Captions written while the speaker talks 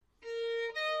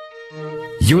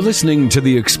You're listening to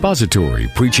the expository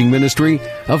preaching ministry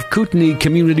of Kootenai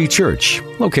Community Church,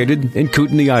 located in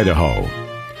Kootenai, Idaho.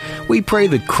 We pray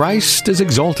that Christ is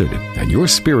exalted and your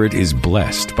spirit is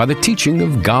blessed by the teaching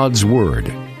of God's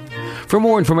Word. For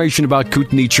more information about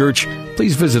Kootenai Church,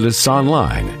 please visit us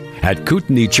online at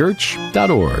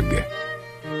kootenaichurch.org.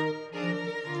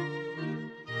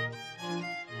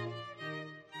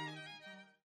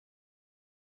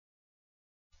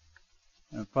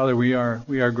 Father, we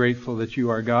are grateful that you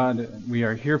are God. We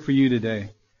are here for you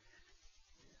today.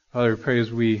 Father, we pray as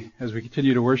we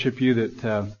continue to worship you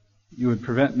that you would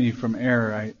prevent me from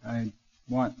error. I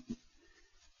want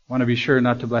to be sure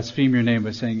not to blaspheme your name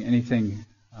by saying anything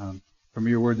from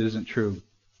your word that isn't true.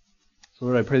 So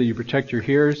Lord, I pray that you protect your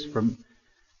hearers from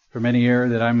any error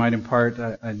that I might impart.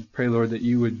 I pray, Lord, that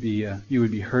you would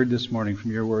be heard this morning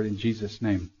from your word in Jesus'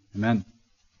 name. Amen.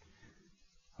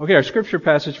 Okay, our scripture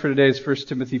passage for today is 1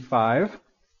 Timothy 5.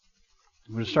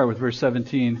 I'm going to start with verse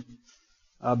 17.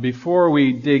 Before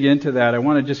we dig into that, I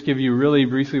want to just give you really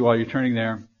briefly, while you're turning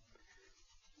there,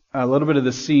 a little bit of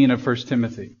the scene of 1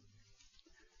 Timothy.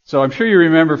 So I'm sure you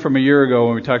remember from a year ago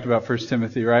when we talked about 1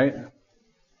 Timothy, right?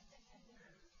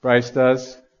 Bryce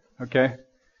does? Okay.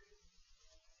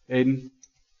 Aiden?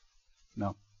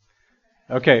 No.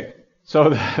 Okay,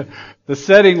 so the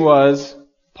setting was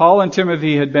Paul and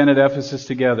Timothy had been at Ephesus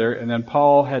together, and then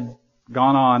Paul had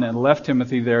gone on and left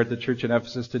Timothy there at the church in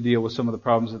Ephesus to deal with some of the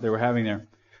problems that they were having there.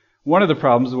 One of the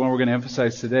problems, the one we're going to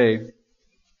emphasize today,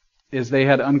 is they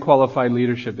had unqualified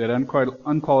leadership. They had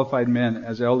unqualified men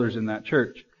as elders in that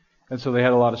church. And so they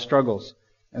had a lot of struggles.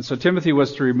 And so Timothy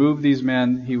was to remove these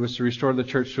men. He was to restore the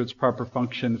church to its proper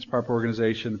function, its proper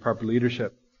organization, proper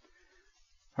leadership.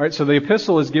 All right, so the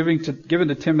epistle is given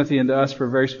to Timothy and to us for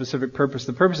a very specific purpose.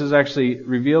 The purpose is actually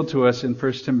revealed to us in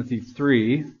 1 Timothy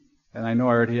 3, and I know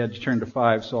I already had to turn to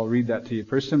 5, so I'll read that to you.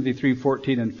 1 Timothy 3,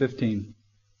 14 and 15.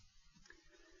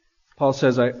 Paul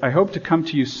says, I hope to come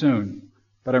to you soon,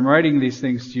 but I'm writing these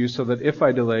things to you so that if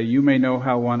I delay, you may know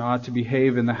how one ought to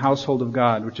behave in the household of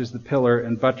God, which is the pillar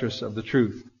and buttress of the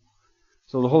truth.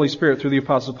 So the Holy Spirit, through the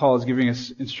Apostle Paul, is giving us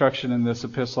instruction in this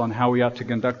epistle on how we ought to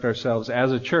conduct ourselves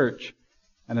as a church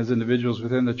and as individuals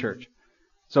within the church.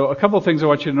 So a couple of things I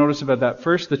want you to notice about that.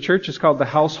 First, the church is called the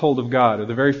household of God, or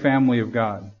the very family of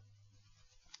God.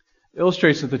 It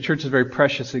illustrates that the church is very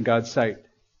precious in God's sight.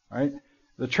 Right?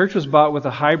 The church was bought with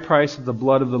a high price of the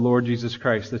blood of the Lord Jesus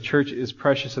Christ. The church is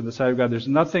precious in the sight of God. There's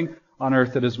nothing on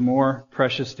earth that is more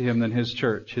precious to Him than His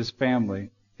church, His family,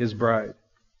 His bride.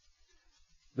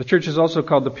 The church is also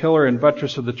called the pillar and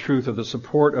buttress of the truth, or the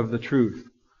support of the truth.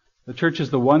 The church is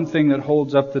the one thing that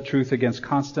holds up the truth against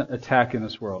constant attack in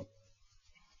this world.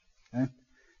 Okay?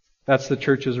 That's the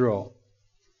church's role.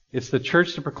 It's the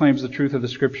church that proclaims the truth of the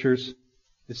Scriptures.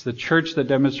 It's the church that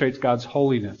demonstrates God's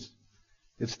holiness.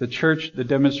 It's the church that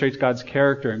demonstrates God's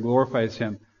character and glorifies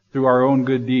Him through our own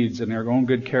good deeds and our own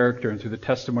good character and through the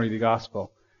testimony of the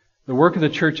gospel. The work of the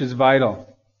church is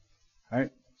vital.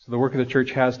 Right? So the work of the church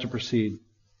has to proceed.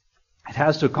 It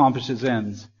has to accomplish its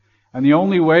ends. And the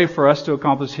only way for us to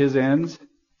accomplish His ends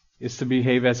is to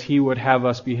behave as He would have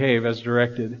us behave, as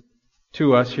directed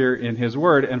to us here in His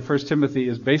Word. And 1 Timothy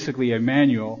is basically a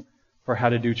manual for how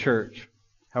to do church,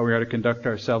 how we are to conduct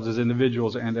ourselves as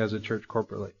individuals and as a church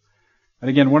corporately. And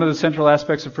again, one of the central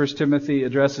aspects of 1 Timothy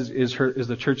addresses is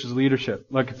the church's leadership.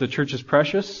 Like, if the church is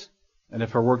precious, and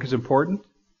if her work is important,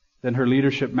 then her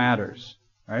leadership matters.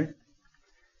 Right?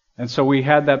 And so we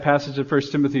had that passage of 1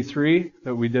 Timothy 3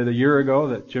 that we did a year ago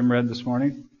that Jim read this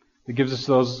morning. It gives us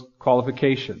those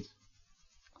qualifications.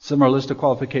 Similar list of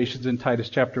qualifications in Titus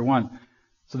chapter 1.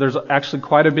 So there's actually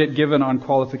quite a bit given on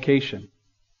qualification.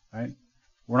 Right?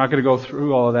 We're not going to go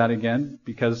through all of that again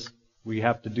because we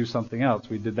have to do something else.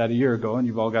 We did that a year ago and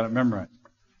you've all got it memorized.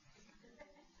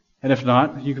 And if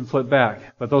not, you can flip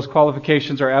back. But those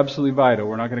qualifications are absolutely vital.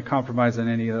 We're not going to compromise on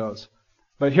any of those.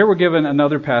 But here we're given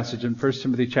another passage in 1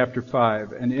 Timothy chapter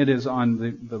 5, and it is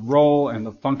on the role and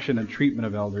the function and treatment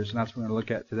of elders, and that's what we're going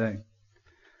to look at today.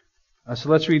 So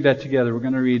let's read that together. We're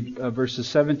going to read verses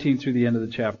 17 through the end of the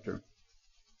chapter.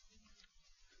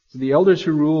 So the elders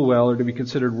who rule well are to be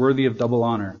considered worthy of double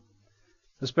honor,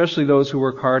 especially those who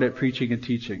work hard at preaching and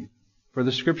teaching. For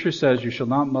the Scripture says, "You shall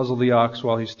not muzzle the ox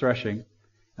while he's threshing,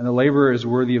 and the laborer is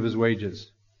worthy of his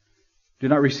wages. Do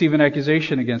not receive an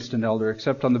accusation against an elder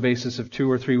except on the basis of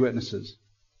 2 or 3 witnesses.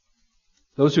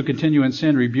 Those who continue in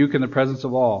sin rebuke in the presence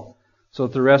of all, so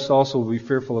that the rest also will be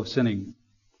fearful of sinning.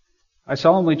 I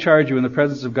solemnly charge you in the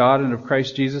presence of God and of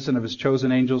Christ Jesus and of His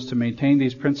chosen angels to maintain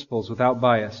these principles without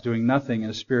bias, doing nothing in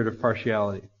a spirit of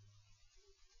partiality.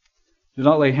 Do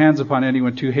not lay hands upon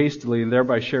anyone too hastily and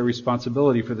thereby share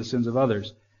responsibility for the sins of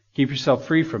others. Keep yourself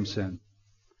free from sin.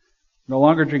 No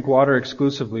longer drink water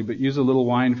exclusively, but use a little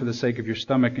wine for the sake of your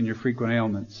stomach and your frequent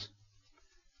ailments.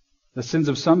 The sins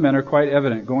of some men are quite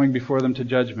evident, going before them to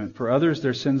judgment. For others,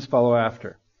 their sins follow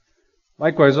after.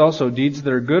 Likewise also, deeds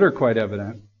that are good are quite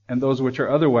evident, and those which are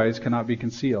otherwise cannot be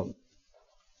concealed.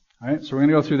 All right, so we're going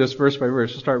to go through this verse by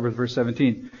verse. We'll start with verse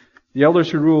 17. The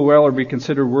elders who rule well are be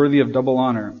considered worthy of double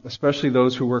honor, especially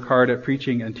those who work hard at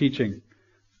preaching and teaching.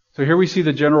 So here we see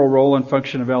the general role and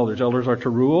function of elders. Elders are to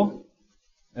rule,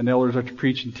 and elders are to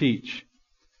preach and teach.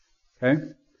 Okay?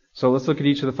 So let's look at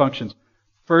each of the functions.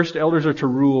 First, elders are to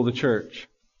rule the church.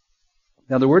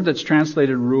 Now the word that's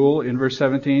translated rule in verse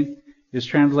 17 is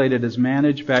translated as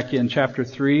manage back in chapter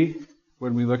 3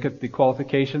 when we look at the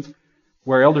qualifications,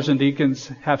 where elders and deacons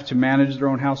have to manage their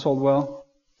own household well.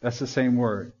 That's the same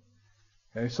word.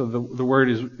 Okay, so the word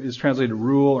is translated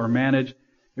rule or manage.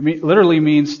 It literally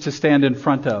means to stand in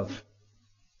front of.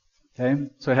 Okay,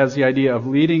 so it has the idea of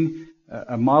leading,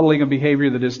 a modeling of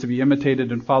behavior that is to be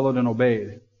imitated and followed and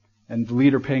obeyed. And the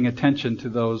leader paying attention to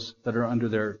those that are under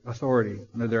their authority,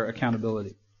 under their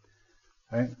accountability.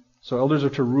 Right? So elders are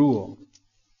to rule.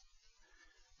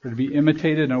 They're to be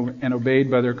imitated and obeyed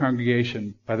by their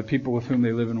congregation, by the people with whom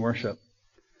they live and worship.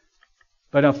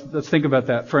 But now, let's think about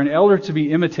that. For an elder to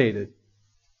be imitated,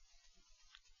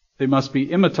 they must be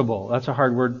imitable. That's a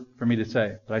hard word for me to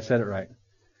say, but I said it right.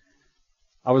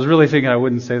 I was really thinking I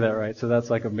wouldn't say that right, so that's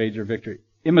like a major victory.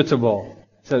 Imitable.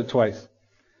 I said it twice.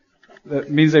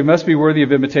 That means they must be worthy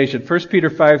of imitation. 1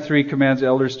 Peter 5:3 commands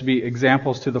elders to be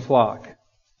examples to the flock.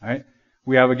 All right?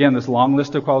 We have, again, this long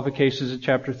list of qualifications in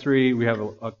chapter 3. We have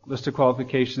a list of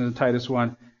qualifications in Titus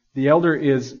 1. The elder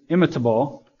is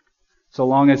imitable so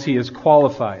long as he is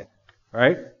qualified.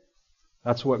 Right?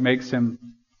 That's what makes him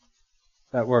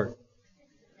that word.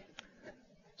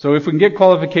 So if we can get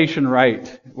qualification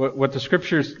right, what the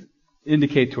scriptures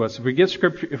indicate to us,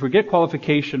 if we get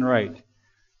qualification right,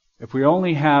 if we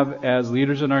only have, as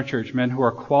leaders in our church, men who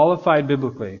are qualified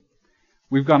biblically,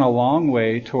 we've gone a long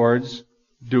way towards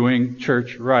doing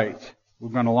church right.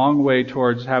 We've gone a long way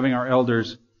towards having our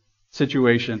elders'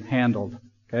 situation handled.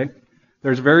 Okay?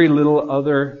 There's very little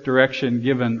other direction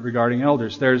given regarding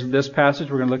elders. There's this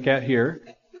passage we're going to look at here.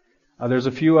 There's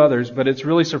a few others, but it's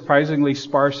really surprisingly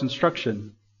sparse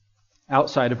instruction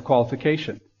outside of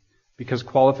qualification, because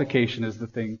qualification is the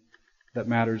thing that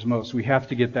matters most. We have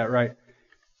to get that right.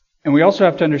 And we also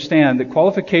have to understand that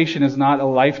qualification is not a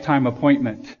lifetime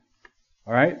appointment.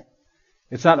 All right?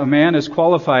 It's not a man is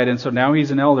qualified and so now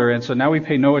he's an elder and so now we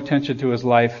pay no attention to his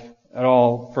life at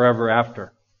all forever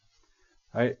after.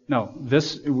 All right? No.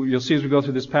 You'll see as we go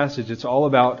through this passage, it's all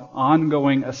about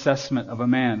ongoing assessment of a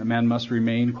man. A man must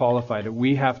remain qualified.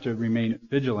 We have to remain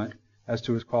vigilant as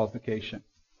to his qualification.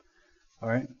 All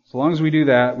right? So long as we do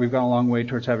that, we've gone a long way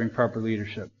towards having proper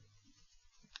leadership.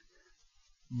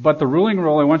 But the ruling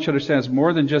role, I want you to understand, is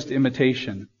more than just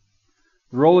imitation.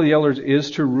 The role of the elders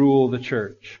is to rule the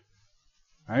church.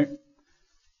 Right?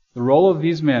 The role of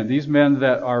these men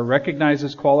that are recognized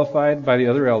as qualified by the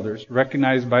other elders,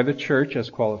 recognized by the church as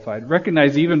qualified,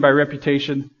 recognized even by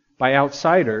reputation by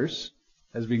outsiders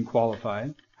as being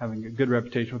qualified, having a good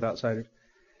reputation with outsiders,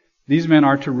 these men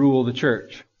are to rule the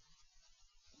church.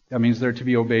 That means they're to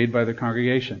be obeyed by the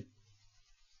congregation.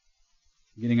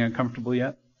 Getting uncomfortable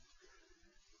yet?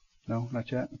 No, not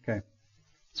yet? Okay.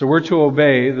 So we're to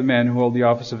obey the men who hold the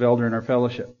office of elder in our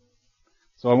fellowship.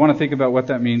 So I want to think about what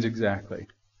that means exactly.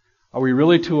 Are we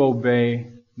really to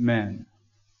obey men?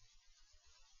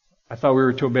 I thought we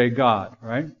were to obey God,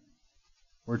 right?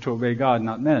 We're to obey God,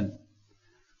 not men.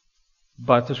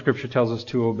 But the scripture tells us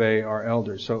to obey our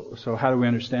elders. So how do we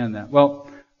understand that? Well,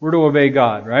 we're to obey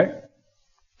God, right?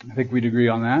 I think we'd agree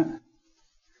on that.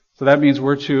 So that means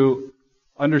we're to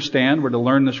understand, we're to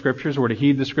learn the scriptures, we're to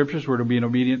heed the scriptures, we're to be in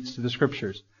obedience to the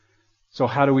scriptures. So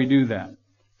how do we do that?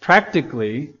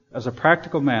 Practically, as a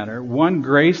practical matter, one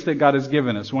grace that God has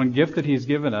given us, one gift that He's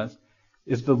given us,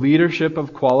 is the leadership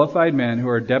of qualified men who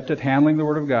are adept at handling the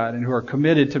Word of God and who are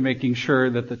committed to making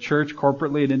sure that the church,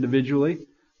 corporately and individually,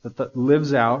 that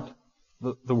lives out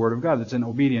the Word of God, that's in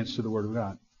obedience to the Word of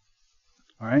God.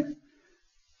 All right?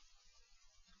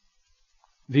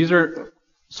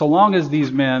 So long as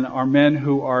these men are men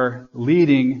who are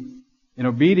leading in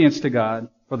obedience to God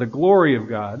for the glory of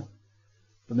God,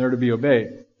 then they're to be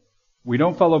obeyed. We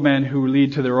don't follow men who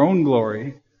lead to their own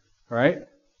glory, right?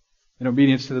 In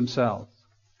obedience to themselves.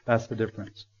 That's the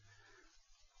difference.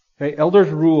 Okay, elders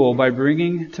rule by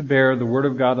bringing to bear the Word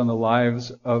of God on the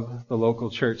lives of the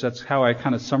local church. That's how I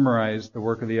kind of summarized the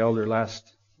work of the elder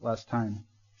last time.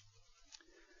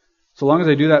 So long as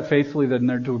they do that faithfully, then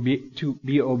they're to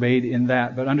be obeyed in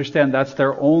that. But understand that's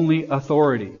their only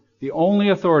authority. The only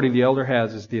authority the elder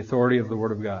has is the authority of the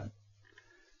Word of God.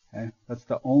 Okay? That's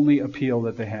the only appeal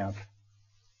that they have.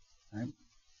 Right?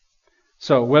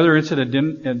 So whether it's at a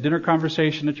dinner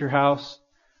conversation at your house,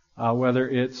 whether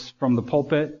it's from the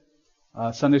pulpit,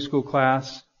 Sunday school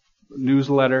class,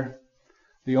 newsletter,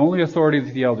 the only authority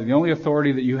of the elder, the only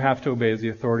authority that you have to obey is the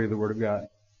authority of the Word of God.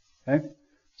 Okay?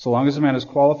 So long as the man is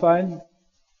qualified,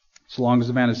 so long as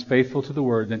the man is faithful to the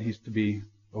Word, then he's to be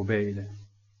obeyed.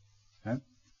 Okay?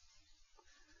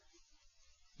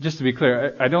 Just to be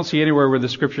clear, I don't see anywhere where the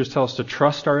Scriptures tell us to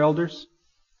trust our elders,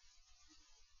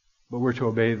 but we're to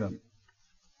obey them.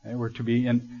 Okay? We're to be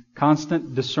in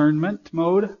constant discernment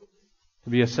mode, to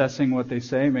be assessing what they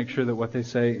say, make sure that what they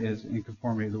say is in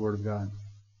conformity to the Word of God.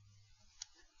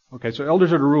 Okay, so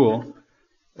elders are to rule.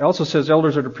 It also says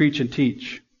elders are to preach and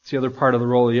teach. It's the other part of the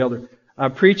role of the elder.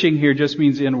 Preaching here just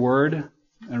means in word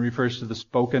and refers to the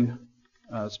spoken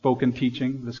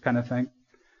teaching, this kind of thing.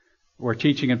 Where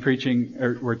teaching and preaching,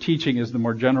 or where teaching is the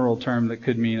more general term that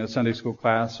could mean a Sunday school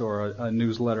class or a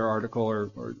newsletter article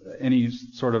or any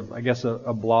sort of, I guess,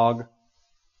 a blog.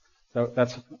 So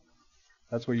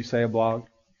that's what you say, a blog.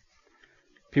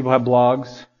 People have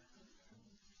blogs,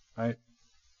 right?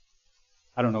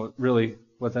 I don't know really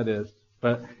what that is,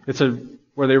 but it's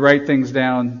where they write things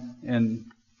down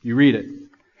and you read it.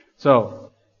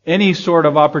 So, any sort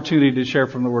of opportunity to share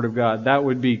from the Word of God, that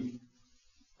would be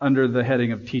under the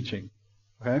heading of teaching.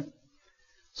 Okay?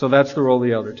 So that's the role of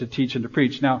the elder, to teach and to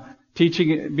preach. Now,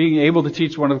 teaching, being able to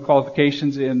teach, one of the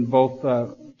qualifications in both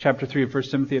chapter 3 of 1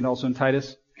 Timothy and also in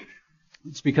Titus,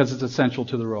 it's because it's essential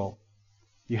to the role.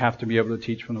 You have to be able to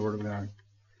teach from the Word of God.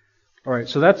 Alright,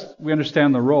 so we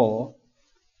understand the role.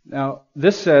 Now,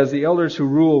 this says the elders who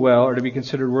rule well are to be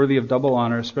considered worthy of double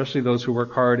honor, especially those who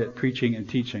work hard at preaching and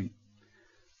teaching.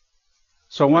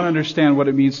 So I want to understand what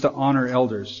it means to honor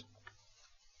elders.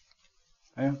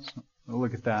 Okay, so we'll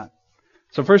look at that.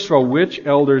 So first of all, which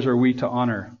elders are we to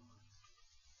honor?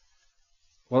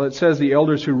 Well, it says the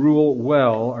elders who rule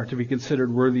well are to be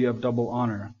considered worthy of double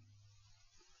honor.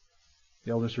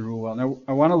 The elders who rule well. Now,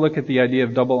 I want to look at the idea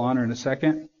of double honor in a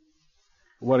second.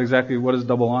 What does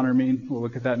double honor mean? We'll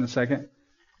look at that in a second.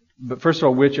 But first of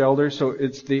all, which elders? So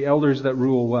it's the elders that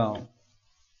rule well.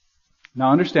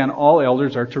 Now understand, all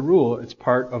elders are to rule. It's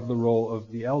part of the role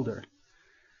of the elder.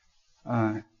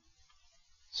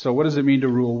 So what does it mean to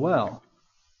rule well?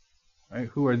 Right?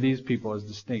 Who are these people as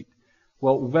distinct?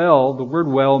 Well, the word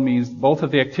well means both that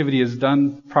the activity is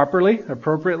done properly,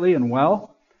 appropriately, and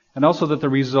well, and also that the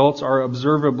results are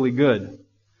observably good.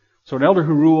 So an elder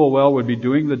who rule well would be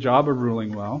doing the job of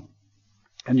ruling well.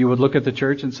 And you would look at the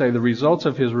church and say the results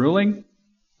of his ruling,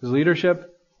 his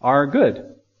leadership, are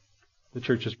good. The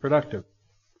church is productive.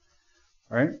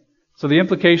 Alright? So the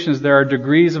implication is there are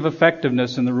degrees of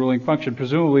effectiveness in the ruling function.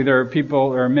 Presumably there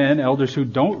are men, elders, who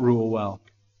don't rule well.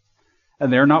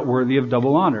 And they're not worthy of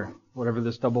double honor, whatever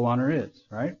this double honor is,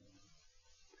 right?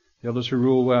 The elders who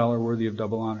rule well are worthy of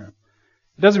double honor.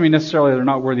 It doesn't mean necessarily they're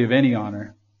not worthy of any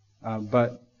honor,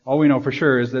 but all we know for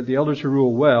sure is that the elders who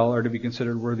rule well are to be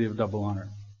considered worthy of double honor.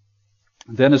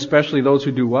 Then especially those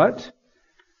who do what?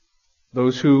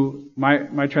 Those who,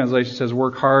 my translation says,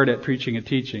 work hard at preaching and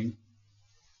teaching.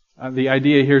 The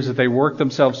idea here is that they work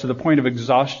themselves to the point of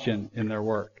exhaustion in their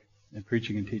work, in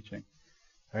preaching and teaching.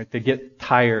 Right? They get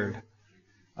tired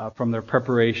from their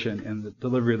preparation and the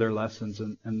delivery of their lessons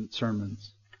and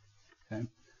sermons. Okay?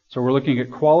 So we're looking at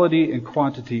quality and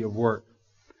quantity of work.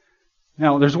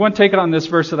 Now, there's one take on this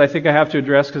verse that I think I have to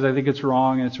address because I think it's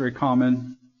wrong and it's very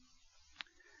common.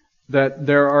 That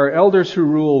there are elders who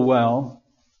rule well,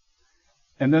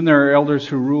 and then there are elders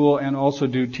who rule and also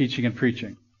do teaching and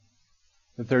preaching.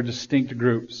 That they're distinct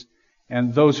groups.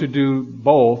 And those who do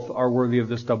both are worthy of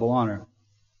this double honor.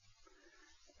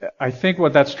 I think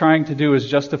what that's trying to do is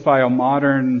justify a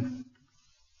modern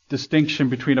distinction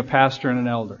between a pastor and an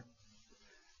elder.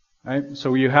 Right?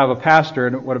 So you have a pastor,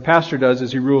 and what a pastor does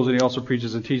is he rules and he also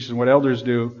preaches and teaches. And what elders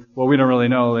do, well, we don't really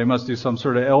know. They must do some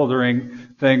sort of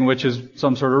eldering thing, which is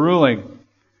some sort of ruling.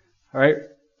 All right?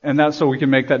 And that's so we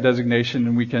can make that designation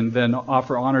and we can then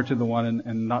offer honor to the one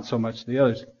and not so much to the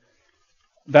others.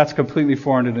 That's completely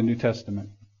foreign to the New Testament.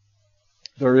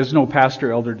 There is no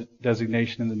pastor-elder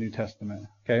designation in the New Testament.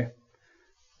 Okay?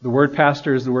 The word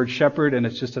pastor is the word shepherd, and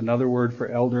it's just another word for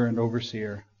elder and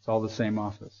overseer. It's all the same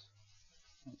office.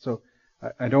 So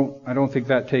I don't think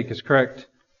that take is correct.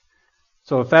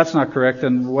 So if that's not correct,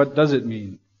 then what does it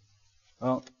mean?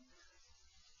 Well,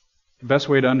 the best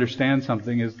way to understand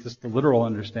something is just the literal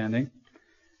understanding.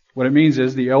 What it means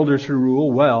is the elders who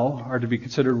rule well are to be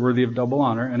considered worthy of double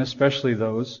honor, and especially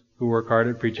those who work hard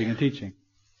at preaching and teaching.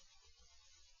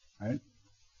 Right?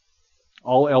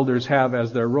 All elders have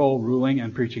as their role ruling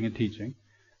and preaching and teaching,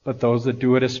 but those that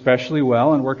do it especially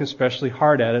well and work especially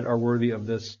hard at it are worthy of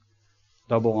this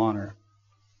double honor.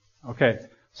 Okay,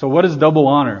 so what is double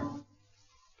honor?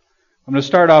 I'm going to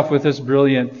start off with this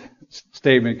brilliant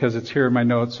statement because it's here in my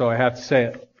notes, so I have to say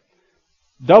it.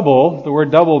 Double, the word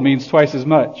double means twice as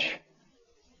much.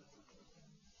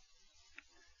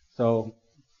 So,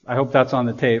 I hope that's on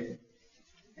the tape.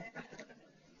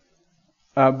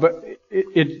 But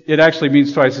it actually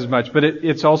means twice as much, but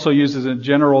it's also used as a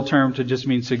general term to just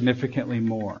mean significantly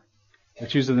more.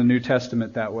 It's used in the New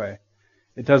Testament that way.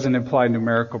 It doesn't imply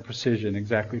numerical precision,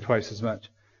 exactly twice as much.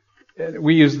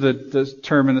 We use the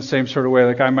term in the same sort of way,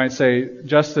 like I might say,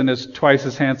 Justin is twice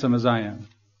as handsome as I am.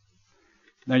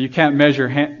 Now you can't measure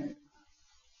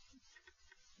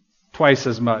twice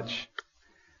as much.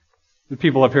 The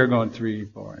people up here going 3,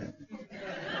 4.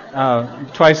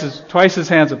 Twice as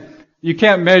handsome. You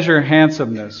can't measure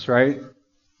handsomeness, right?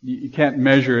 You can't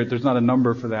measure it. There's not a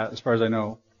number for that, as far as I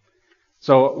know.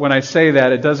 So when I say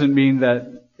that, it doesn't mean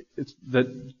that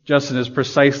Justin is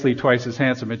precisely twice as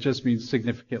handsome. It just means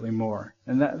significantly more.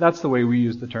 And that's the way we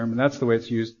use the term, and that's the way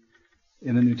it's used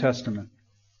in the New Testament.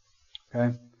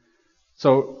 Okay?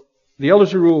 So, the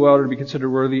elders who rule well are to be considered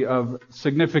worthy of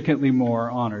significantly more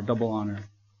honor, double honor.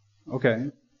 Okay.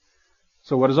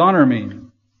 So what does honor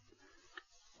mean?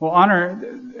 Well, honor,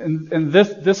 and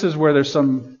this is where there's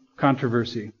some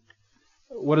controversy.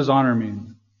 What does honor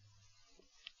mean?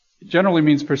 It generally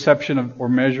means perception of or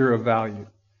measure of value.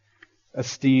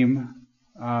 Esteem.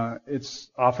 It's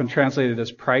often translated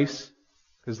as price,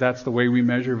 because that's the way we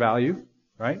measure value,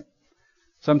 right?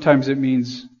 Sometimes it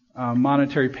means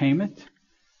monetary payment.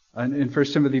 And in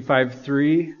 1 Timothy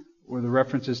 5:3, where the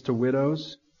reference is to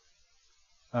widows,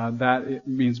 that it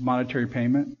means monetary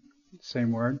payment,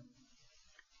 same word.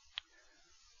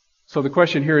 So the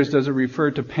question here is, does it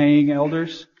refer to paying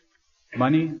elders,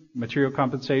 money, material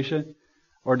compensation,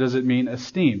 or does it mean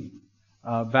esteem,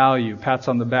 value, pats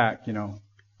on the back,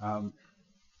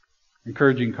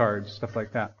 encouraging cards, stuff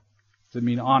like that? Does it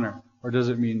mean honor, or does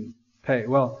it mean pay?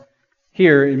 Well,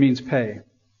 here it means pay. It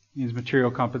means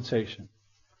material compensation.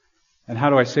 And how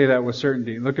do I say that with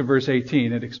certainty? Look at verse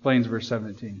 18. It explains verse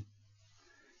 17.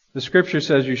 The scripture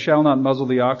says, "You shall not muzzle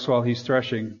the ox while he's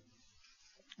threshing,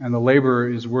 and the laborer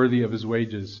is worthy of his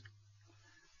wages."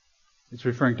 It's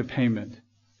referring to payment,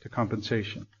 to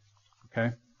compensation.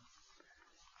 Okay?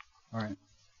 All right.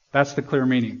 That's the clear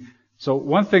meaning. So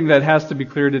one thing that has to be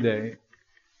clear today,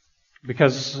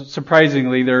 because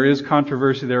surprisingly there is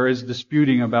controversy, there is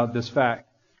disputing about this fact.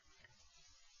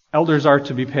 Elders are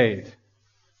to be paid.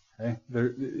 Okay?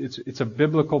 It's a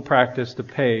biblical practice to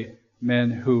pay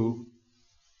men who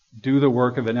do the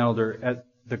work of an elder at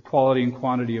the quality and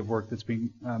quantity of work that's being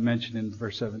mentioned in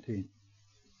verse 17.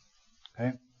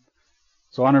 Okay?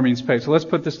 So honor means pay. So let's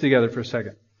put this together for a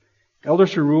second.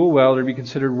 Elders who rule well are to be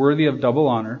considered worthy of double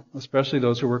honor, especially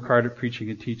those who work hard at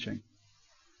preaching and teaching.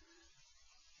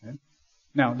 Okay?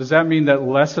 Now, does that mean that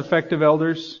less effective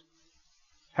elders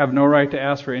have no right to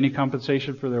ask for any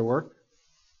compensation for their work?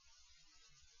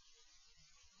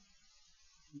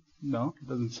 No, it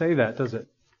doesn't say that, does it?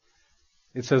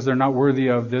 It says they're not worthy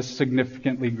of this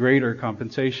significantly greater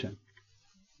compensation.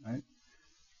 Right?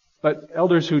 But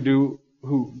elders who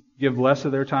give less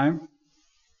of their time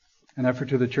and effort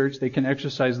to the church, they can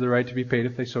exercise the right to be paid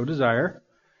if they so desire,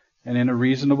 and in a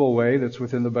reasonable way that's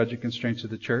within the budget constraints of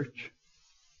the church.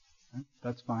 Right?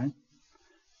 That's fine.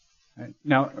 Right?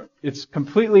 Now, it's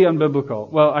completely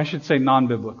unbiblical. Well, I should say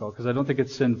non-biblical, because I don't think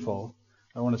it's sinful.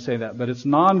 I don't want to say that. But it's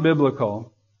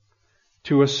non-biblical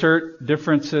to assert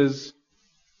differences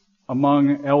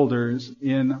among elders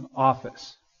in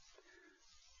office,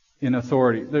 in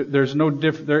authority. There's no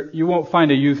you won't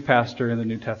find a youth pastor in the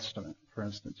New Testament, for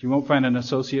instance. You won't find an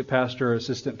associate pastor or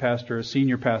assistant pastor or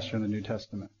senior pastor in the New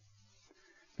Testament.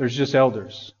 There's just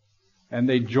elders, and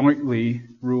they jointly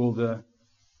rule the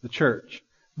church.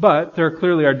 But there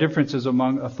clearly are differences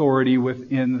among authority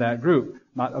within that group,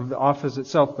 not of the office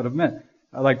itself, but of men.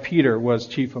 Like Peter was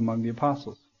chief among the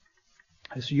apostles.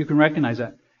 So you can recognize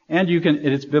that. And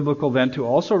it's biblical then to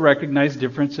also recognize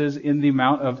differences in the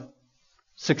amount of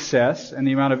success and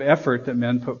the amount of effort that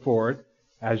men put forward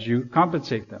as you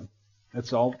compensate them.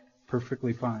 That's all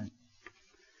perfectly fine.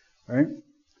 Right?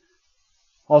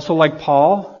 Also, like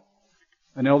Paul,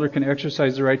 an elder can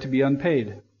exercise the right to be unpaid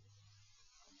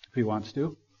if he wants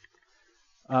to.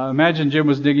 Imagine Jim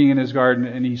was digging in his garden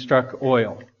and he struck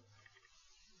oil.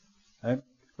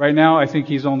 Right now, I think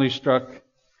he's only struck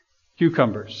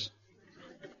cucumbers,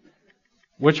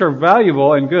 which are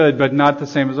valuable and good, but not the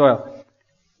same as oil.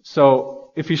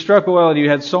 So if he struck oil and he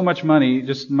had so much money,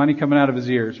 just money coming out of his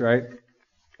ears, right?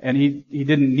 And he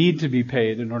didn't need to be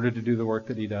paid in order to do the work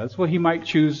that he does, well, he might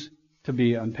choose to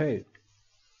be unpaid.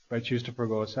 He might choose to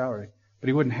forgo a salary. But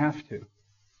he wouldn't have to.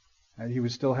 Right? He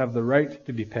would still have the right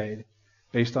to be paid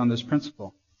based on this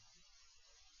principle.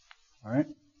 All right?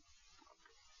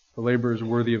 The laborer is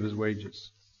worthy of his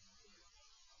wages.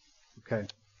 Okay.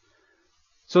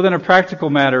 So then a practical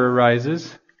matter arises.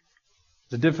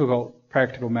 It's a difficult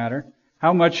practical matter.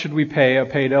 How much should we pay a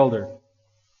paid elder?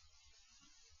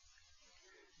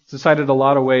 It's decided a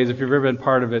lot of ways. If you've ever been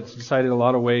part of it, it's decided a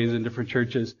lot of ways in different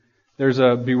churches. There's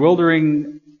a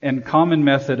bewildering and common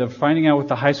method of finding out what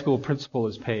the high school principal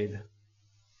is paid.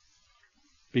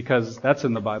 Because that's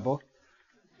in the Bible.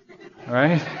 All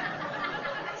right?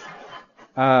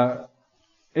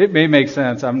 It may make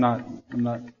sense.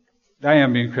 I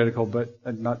am being critical, but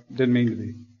didn't mean to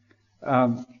be.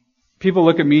 People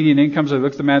look at median incomes, they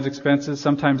look at the man's expenses.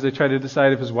 Sometimes they try to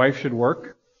decide if his wife should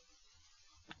work,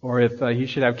 or if he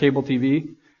should have cable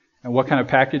TV, and what kind of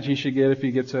package he should get if he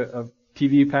gets a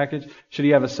TV package. Should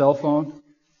he have a cell phone?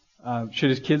 Should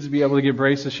his kids be able to get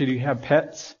braces? Should he have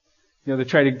pets? They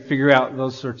try to figure out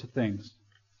those sorts of things.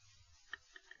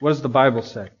 What does the Bible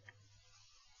say?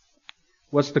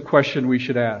 What's the question we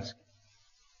should ask?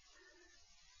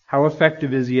 How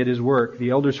effective is he at his work? The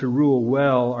elders who rule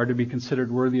well are to be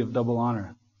considered worthy of double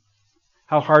honor.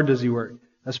 How hard does he work?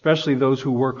 Especially those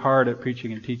who work hard at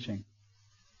preaching and teaching.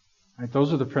 Right?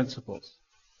 Those are the principles.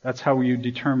 That's how you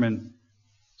determine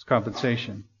his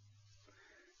compensation.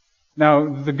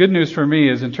 Now, the good news for me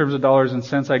is in terms of dollars and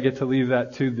cents, I get to leave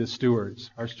that to the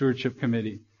stewards, our stewardship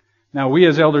committee. Now, we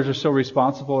as elders are so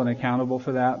responsible and accountable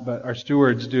for that, but our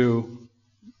stewards do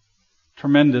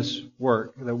tremendous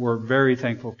work that we're very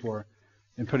thankful for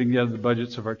in putting together the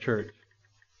budgets of our church.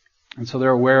 And so they're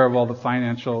aware of all the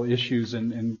financial issues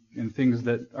and things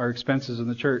that are expenses in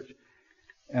the church.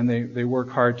 And they work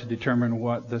hard to determine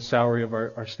what the salary of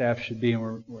our staff should be, and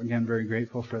we're again very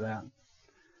grateful for that.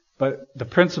 But the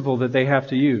principle that they have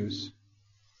to use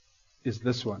is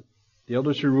this one. The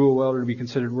elders who rule well are to be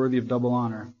considered worthy of double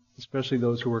honor, especially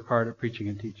those who work hard at preaching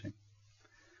and teaching.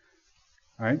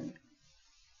 All right?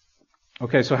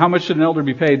 Okay, so how much should an elder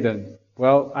be paid then?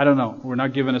 Well, I don't know. We're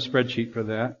not given a spreadsheet for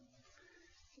that.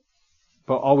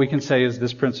 But all we can say is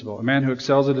this principle. A man who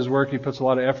excels at his work, he puts a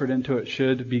lot of effort into it,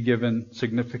 should be given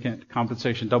significant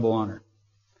compensation, double honor.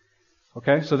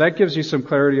 Okay, so that gives you some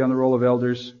clarity on the role of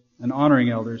elders and honoring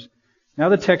elders. Now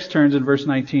the text turns in verse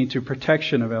 19 to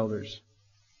protection of elders.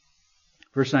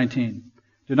 Verse 19.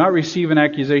 Do not receive an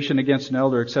accusation against an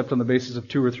elder except on the basis of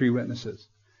 2 or 3 witnesses.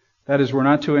 That is, we're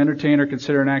not to entertain or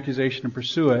consider an accusation and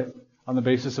pursue it on the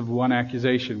basis of one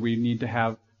accusation. We need to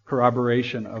have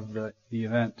corroboration of the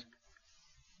event.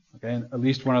 Okay, and at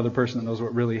least one other person that knows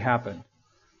what really happened.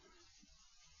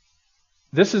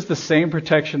 This is the same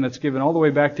protection that's given all the way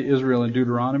back to Israel in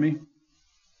Deuteronomy.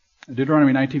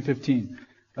 Deuteronomy 19:15.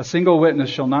 A single witness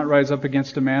shall not rise up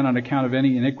against a man on account of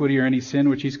any iniquity or any sin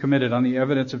which he's committed. On the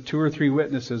evidence of 2 or 3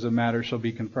 witnesses, a matter shall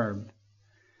be confirmed.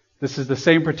 This is the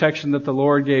same protection that the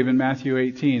Lord gave in Matthew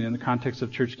 18 in the context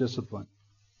of church discipline.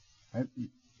 Right?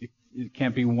 It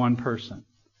can't be one person.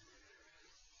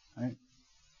 Right?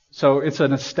 So it's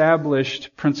an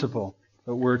established principle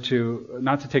that we're to,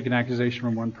 not to take an accusation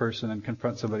from one person and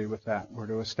confront somebody with that. We're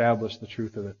to establish the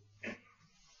truth of it.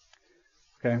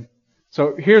 Okay?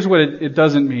 So here's what it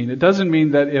doesn't mean. It doesn't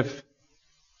mean that if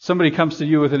somebody comes to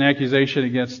you with an accusation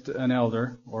against an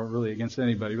elder, or really against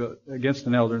anybody, but against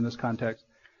an elder in this context,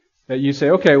 that you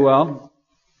say, okay, well,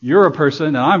 you're a person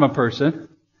and I'm a person.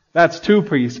 That's 2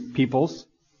 peoples.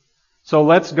 So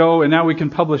let's go and now we can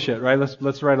publish it, right?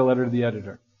 Let's write a letter to the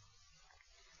editor.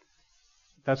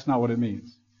 That's not what it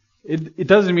means. It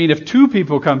doesn't mean if 2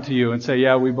 people come to you and say,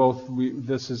 yeah,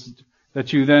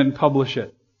 that you then publish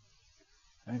it.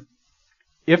 Right?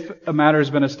 If a matter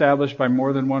has been established by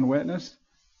more than one witness,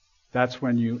 that's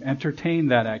when you entertain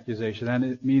that accusation. And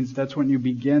it means that's when you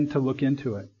begin to look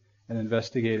into it and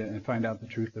investigate it and find out the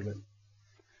truth of it.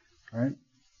 All right?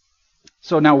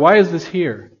 So now why is this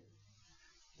here?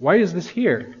 Why is this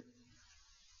here?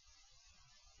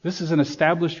 This is an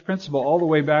established principle all the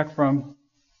way back from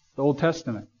the Old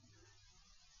Testament.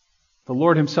 The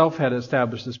Lord Himself had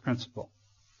established this principle.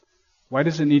 Why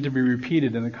does it need to be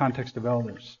repeated in the context of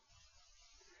elders?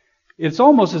 It's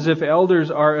almost as if elders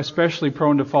are especially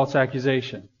prone to false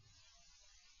accusation.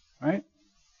 Right?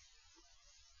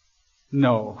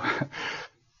 No.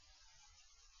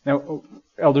 Now,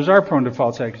 elders are prone to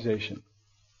false accusation.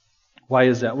 Why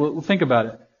is that? Well, think about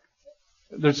it.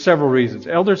 There's several reasons.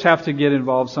 Elders have to get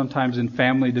involved sometimes in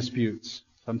family disputes,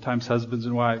 sometimes husbands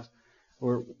and wives,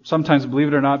 or sometimes, believe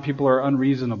it or not, people are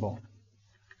unreasonable,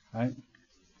 right?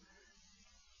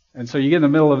 And so you get in the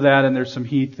middle of that and there's some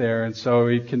heat there, and so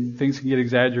things can get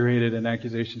exaggerated and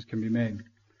accusations can be made.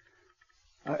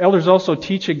 Elders also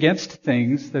teach against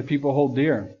things that people hold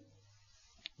dear.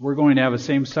 We're going to have a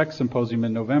same-sex symposium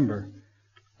in November,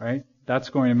 right? That's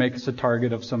going to make us a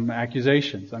target of some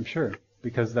accusations, I'm sure,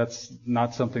 because that's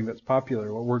not something that's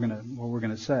popular, what we're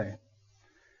going to say.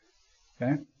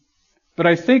 Okay? But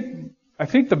I think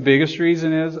the biggest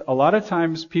reason is a lot of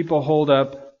times people hold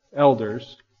up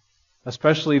elders,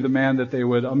 especially the man that they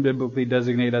would unbiblically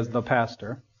designate as the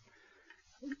pastor.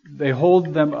 They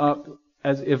hold them up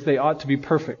as if they ought to be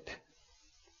perfect.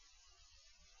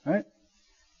 Right?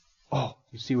 Oh,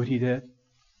 you see what he did?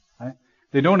 Right?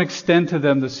 They don't extend to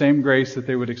them the same grace that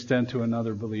they would extend to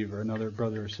another believer, another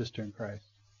brother or sister in Christ.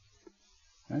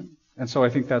 Right? And so I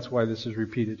think that's why this is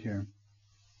repeated here.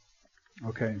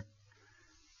 Okay.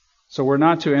 So we're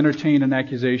not to entertain an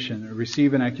accusation or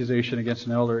receive an accusation against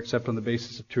an elder except on the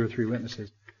basis of 2 or 3 witnesses.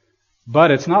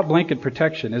 But it's not blanket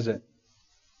protection, is it?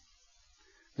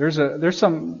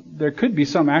 There could be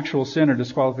some actual sin or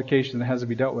disqualification that has to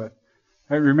be dealt with.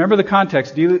 Right? Remember the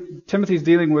context. Timothy's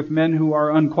dealing with men who are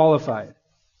unqualified,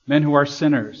 men who are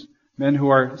sinners, men who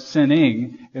are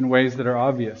sinning in ways that are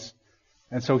obvious.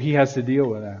 And so he has to deal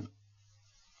with that.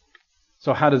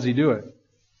 So how does he do it?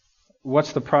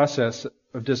 What's the process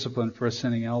of discipline for a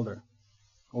sinning elder?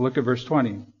 Well, look at verse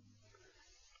 20.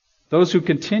 Those who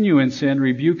continue in sin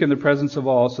rebuke in the presence of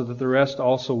all, so that the rest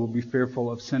also will be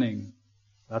fearful of sinning.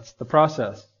 That's the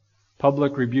process.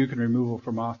 Public rebuke and removal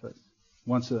from office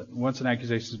once an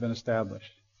accusation has been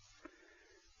established.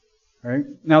 All right?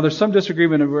 Now, there's some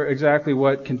disagreement over exactly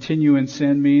what continue in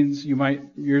sin means.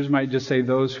 Yours might just say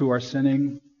those who are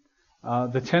sinning.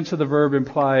 The tense of the verb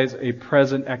implies a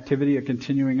present activity, a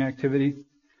continuing activity.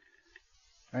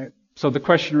 Right? So the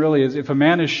question really is, if a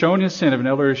man has shown his sin, if an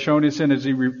elder has shown his sin, and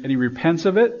he repents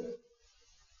of it,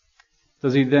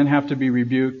 does he then have to be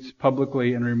rebuked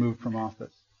publicly and removed from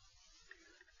office?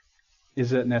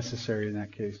 Is it necessary in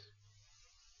that case?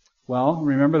 Well,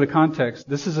 remember the context.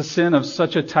 This is a sin of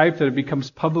such a type that it becomes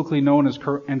publicly known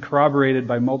and corroborated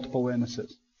by multiple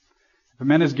witnesses. If a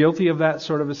man is guilty of that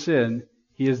sort of a sin,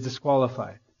 he is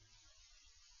disqualified.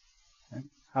 Okay?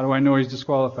 How do I know he's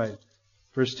disqualified?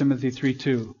 1 Timothy 3:2.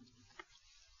 You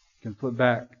can flip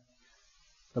back.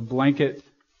 The blanket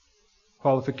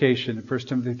qualification in 1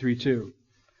 Timothy 3:2.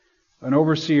 An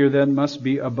overseer then must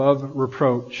be above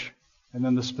reproach. And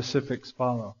then the specifics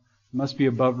follow. Must be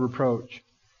above reproach.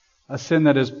 A sin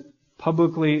that is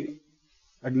publicly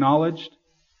acknowledged,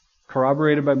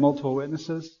 corroborated by multiple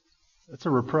witnesses, that's a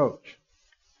reproach.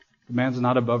 The man's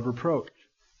not above reproach,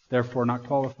 therefore not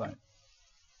qualified.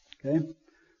 Okay?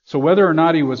 So whether or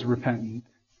not he was repentant,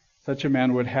 such a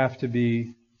man would have to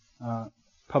be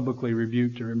publicly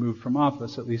rebuked and removed from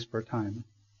office, at least for a time.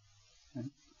 Okay?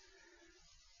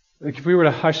 Like if we were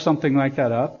to hush something like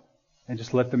that up and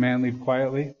just let the man leave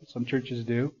quietly, some churches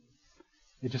do,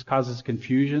 it just causes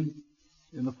confusion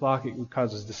in the flock. It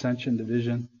causes dissension,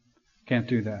 division. Can't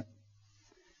do that.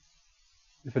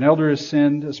 If an elder has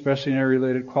sinned, especially in a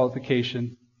related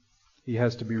qualification, he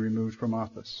has to be removed from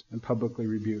office and publicly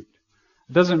rebuked.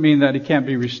 It doesn't mean that he can't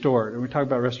be restored. And we talk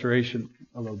about restoration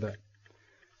a little bit.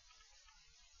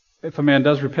 If a man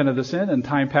does repent of the sin and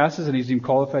time passes and he's deemed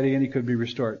qualified again, he could be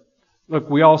restored. Look,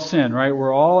 we all sin, right?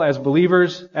 We're all, as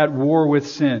believers, at war with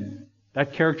sin.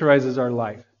 That characterizes our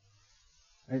life.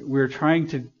 Right? We're trying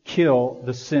to kill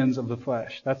the sins of the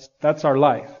flesh. That's our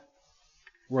life.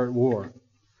 We're at war.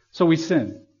 So we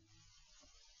sin.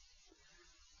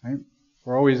 Right?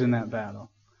 We're always in that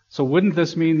battle. So wouldn't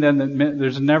this mean then that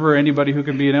there's never anybody who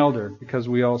can be an elder because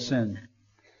we all sin?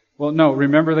 Well, no.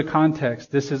 Remember the context.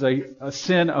 This is a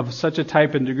sin of such a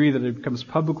type and degree that it becomes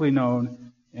publicly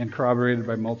known and corroborated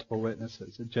by multiple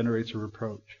witnesses. It generates a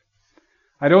reproach.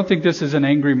 I don't think this is an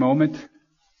angry moment,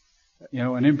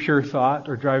 an impure thought,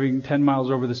 or driving 10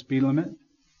 miles over the speed limit.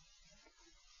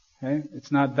 Okay?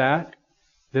 It's not that.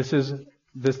 This is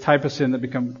this type of sin that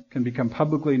can become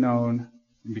publicly known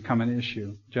and become an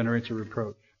issue, generates a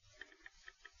reproach.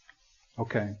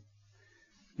 Okay.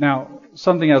 Now,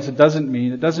 something else it doesn't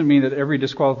mean that every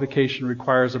disqualification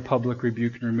requires a public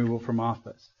rebuke and removal from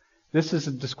office.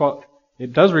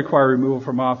 It does require removal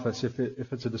from office if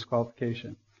it's a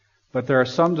disqualification. But there are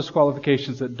some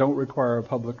disqualifications that don't require a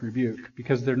public rebuke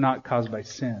because they're not caused by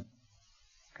sin.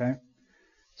 Okay?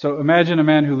 So imagine a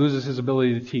man who loses his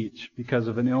ability to teach because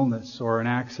of an illness or an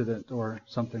accident or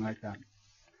something like that.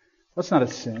 That's not a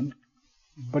sin,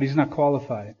 but he's not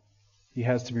qualified. he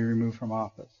has to be removed from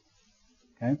office.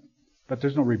 Okay? But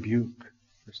there's no rebuke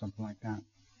or something like that.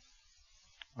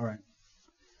 All right.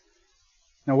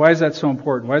 Now, why is that so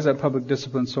important? Why is that public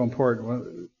discipline so important?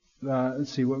 Well,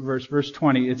 let's see what verse. Verse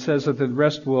 20. It says that the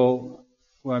rest will.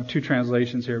 Well, I have two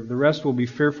translations here. The rest will be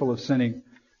fearful of sinning,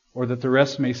 or that the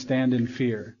rest may stand in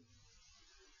fear.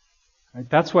 Right?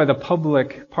 That's why the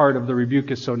public part of the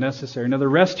rebuke is so necessary. Now, the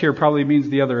rest here probably means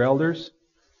the other elders.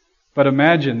 But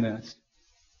imagine this.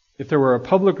 If there were a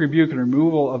public rebuke and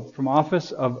removal from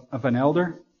office of an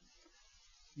elder,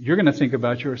 you're going to think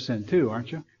about your sin too,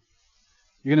 aren't you?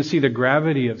 You're going to see the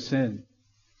gravity of sin.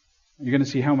 You're going to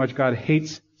see how much God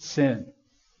hates sin.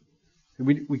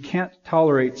 We can't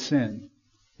tolerate sin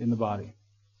in the body,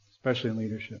 especially in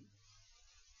leadership.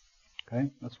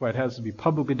 Okay? That's why it has to be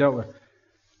publicly dealt with.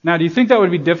 Now, do you think that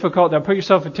would be difficult? Now, put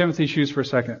yourself in Timothy's shoes for a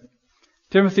second.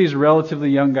 Timothy's a relatively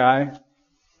young guy.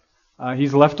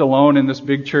 He's left alone in this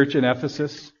big church in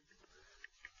Ephesus.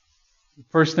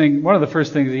 One of the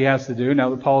first things he has to do,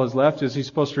 now that Paul has left, is he's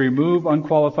supposed to remove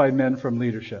unqualified men from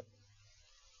leadership.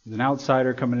 He's an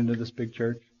outsider coming into this big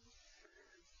church.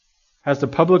 Has to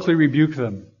publicly rebuke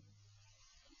them.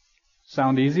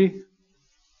 Sound easy?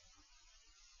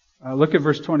 Look at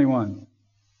verse 21.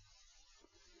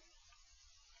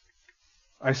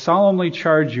 I solemnly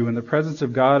charge you in the presence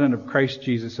of God and of Christ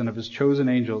Jesus and of His chosen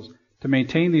angels to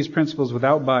maintain these principles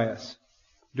without bias,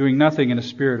 doing nothing in a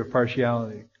spirit of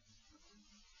partiality.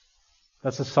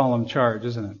 That's a solemn charge,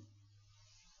 isn't it?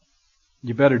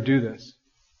 You better do this.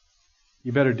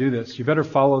 You better do this. You better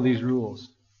follow these rules.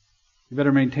 You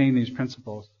better maintain these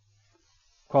principles.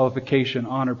 Qualification,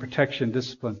 honor, protection,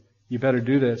 discipline. You better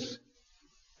do this.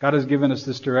 God has given us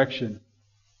this direction.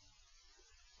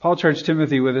 Paul charged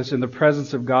Timothy with this in the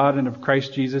presence of God and of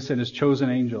Christ Jesus and His chosen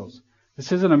angels.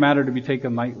 This isn't a matter to be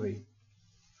taken lightly.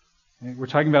 We're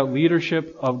talking about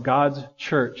leadership of God's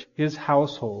church, His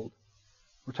household.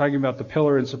 We're talking about the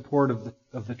pillar and support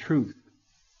of the truth.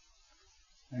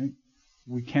 Right?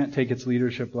 We can't take its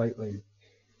leadership lightly.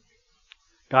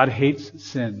 God hates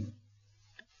sin.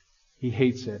 He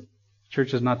hates it. The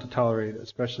church is not to tolerate it,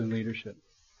 especially in leadership.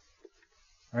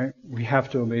 Right? We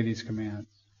have to obey these commands.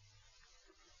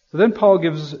 So then Paul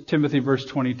gives Timothy verse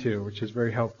 22, which is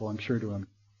very helpful, I'm sure, to him.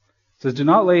 It says, do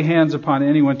not lay hands upon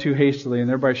anyone too hastily and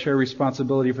thereby share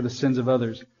responsibility for the sins of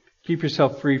others. Keep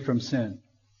yourself free from sin.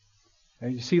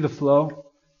 Okay, you see the flow?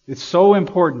 It's so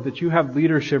important that you have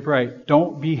leadership right.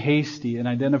 Don't be hasty in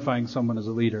identifying someone as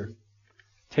a leader.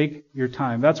 Take your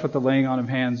time. That's what the laying on of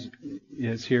hands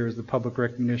is here, is the public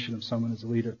recognition of someone as a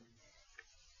leader.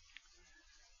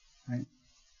 Right? It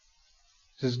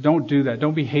says don't do that.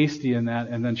 Don't be hasty in that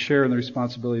and then share in the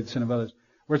responsibility of the sin of others.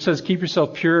 Where it says keep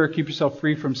yourself pure, keep yourself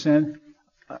free from sin,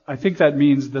 I think that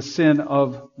means the sin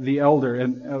of the elder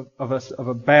and of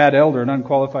a bad elder, an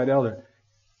unqualified elder.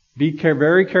 Be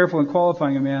very careful in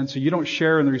qualifying a man so you don't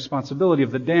share in the responsibility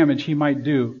of the damage he might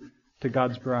do to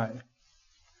God's bride.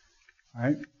 All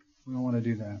right? We don't want to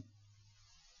do that.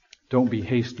 Don't be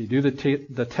hasty. Do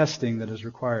the testing that is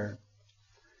required.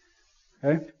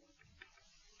 Okay?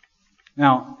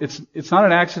 Now, it's not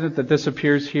an accident that this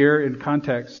appears here in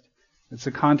context. It's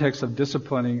the context of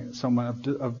disciplining someone,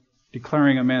 of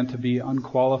declaring a man to be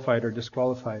unqualified or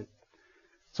disqualified.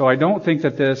 So I don't think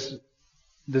that this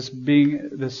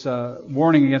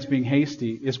warning against being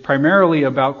hasty is primarily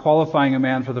about qualifying a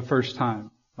man for the first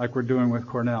time, like we're doing with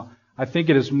Cornell. I think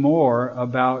it is more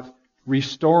about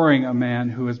restoring a man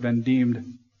who has been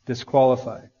deemed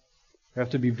disqualified. We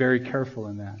have to be very careful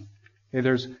in that.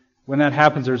 Okay, when that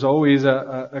happens, there's always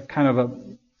a kind of a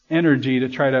energy to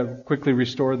try to quickly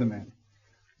restore the man.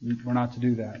 We're not to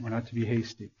do that. We're not to be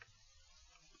hasty.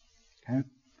 Okay?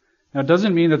 Now, it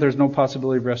doesn't mean that there's no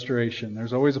possibility of restoration.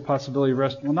 There's always a possibility of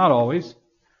restoration. Well, not always.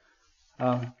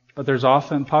 But there's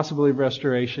often possibility of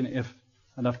restoration if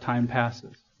enough time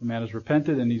passes. The man has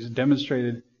repented and he's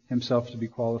demonstrated himself to be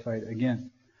qualified again.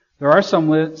 There are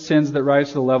some sins that rise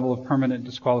to the level of permanent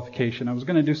disqualification. I was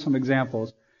going to do some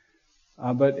examples.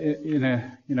 But in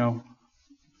a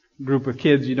group of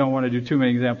kids, you don't want to do too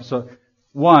many examples. So,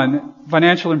 one,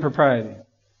 financial impropriety.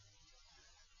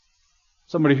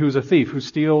 Somebody who's a thief, who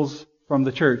steals from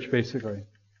the church, basically.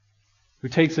 Who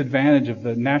takes advantage of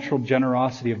the natural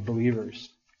generosity of believers.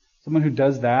 Someone who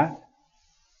does that,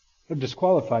 they're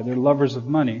disqualified. They're lovers of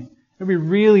money. It would be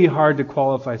really hard to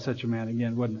qualify such a man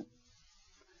again, wouldn't it?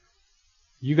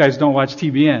 You guys don't watch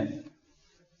TBN.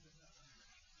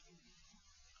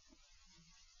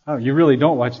 Oh, you really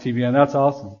don't watch TBN. That's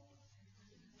awesome.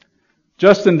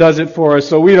 Justin does it for us,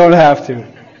 so we don't have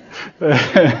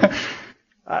to.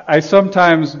 I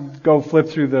sometimes go flip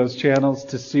through those channels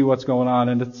to see what's going on,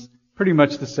 and it's pretty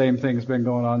much the same thing has been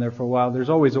going on there for a while.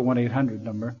 There's always a 1-800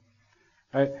 number.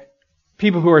 Right?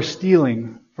 People who are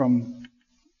stealing from,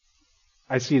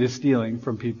 I see it as stealing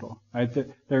from people. Right?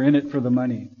 They're in it for the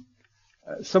money.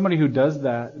 Somebody who does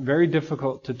that, very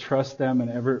difficult to trust them, and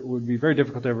it would be very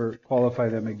difficult to ever qualify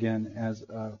them again as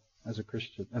a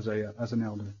Christian, as an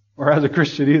elder, or as a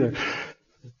Christian either.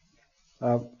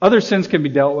 Other sins can be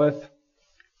dealt with,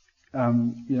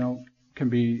 can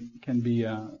be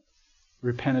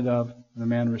repented of, and the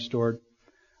man restored.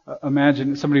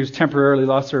 Imagine somebody who's temporarily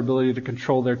lost their ability to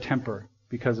control their temper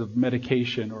because of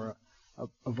medication or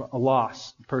a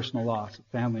loss, a personal loss, a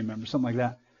family member, something like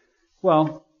that.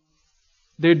 Well,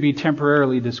 they'd be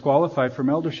temporarily disqualified from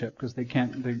eldership because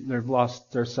they've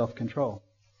lost their self-control.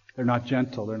 They're not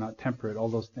gentle, they're not temperate, all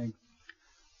those things.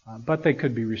 But they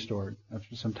could be restored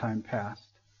after some time passed.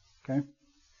 Okay?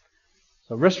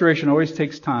 So restoration always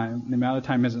takes time. The amount of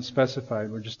time isn't specified.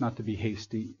 We're just not to be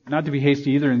hasty. Not to be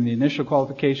hasty either in the initial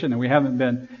qualification, and we haven't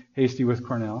been hasty with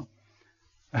Cornell.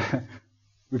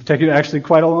 We've taken actually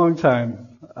quite a long time.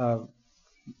 But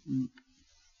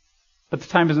the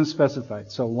time isn't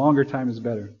specified, so longer time is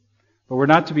better. But we're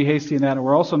not to be hasty in that, and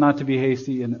we're also not to be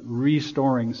hasty in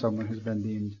restoring someone who's been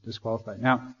deemed disqualified.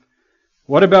 Now,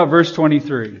 what about verse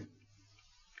 23?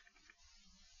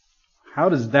 How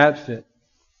does that fit?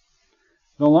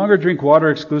 No longer drink water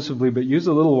exclusively, but use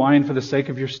a little wine for the sake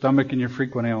of your stomach and your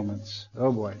frequent ailments.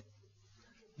 Oh boy.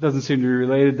 It doesn't seem to be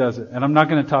related, does it? And I'm not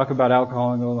going to talk about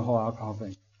alcohol and go the whole alcohol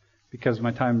thing, because my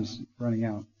time's running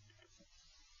out.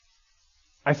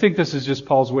 I think this is just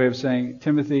Paul's way of saying,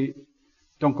 Timothy,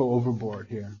 don't go overboard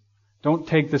here. Don't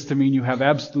take this to mean you have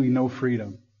absolutely no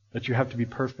freedom, that you have to be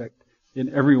perfect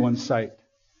in everyone's sight.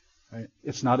 Right?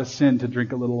 It's not a sin to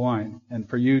drink a little wine. And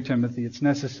for you, Timothy, it's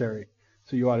necessary,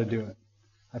 so you ought to do it.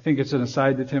 I think it's an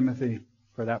aside to Timothy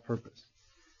for that purpose.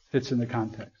 Fits in the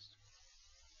context.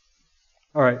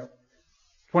 All right.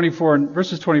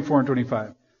 Verses 24 and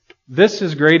 25. This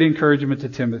is great encouragement to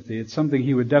Timothy. It's something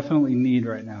he would definitely need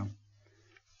right now.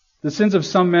 The sins of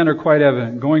some men are quite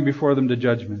evident, going before them to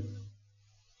judgment.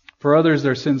 For others,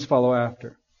 their sins follow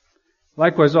after.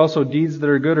 Likewise, also deeds that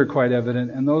are good are quite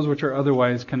evident, and those which are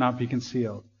otherwise cannot be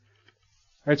concealed.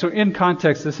 All right, so in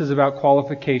context, this is about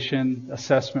qualification,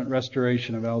 assessment,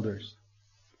 restoration of elders.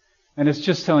 And it's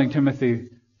just telling Timothy,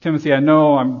 I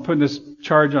know I'm putting this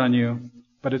charge on you,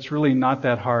 but it's really not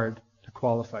that hard to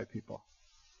qualify people.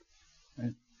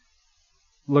 Right?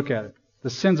 Look at it.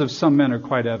 The sins of some men are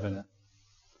quite evident.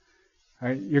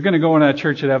 Right? You're going to go into that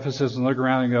church at Ephesus and look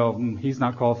around and go, he's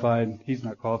not qualified, he's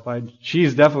not qualified,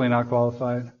 she's definitely not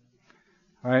qualified.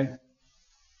 All right?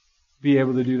 Be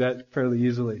able to do that fairly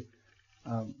easily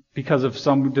because of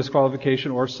some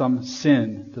disqualification or some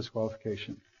sin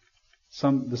disqualification.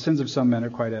 The sins of some men are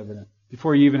quite evident.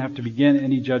 Before you even have to begin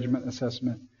any judgment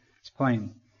assessment, it's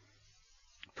plain.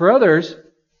 For others,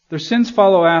 their sins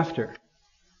follow after.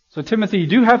 So Timothy, you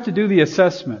do have to do the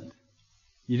assessment.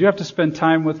 You do have to spend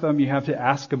time with them. You have to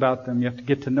ask about them. You have to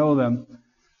get to know them.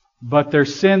 But their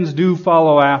sins do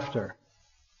follow after.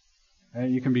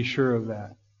 And you can be sure of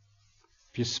that.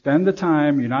 If you spend the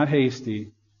time, you're not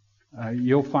hasty,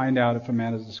 you'll find out if a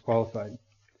man is disqualified.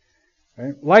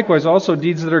 Right? Likewise, also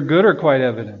deeds that are good are quite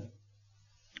evident.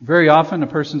 Very often a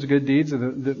person's good deeds,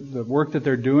 the work that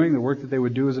they're doing, the work that they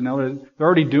would do as an elder, they're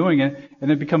already doing it,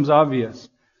 and it becomes obvious.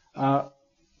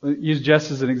 Use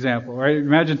Jess as an example, right?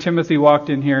 Imagine Timothy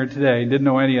walked in here today, didn't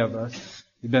know any of us.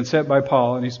 He'd been sent by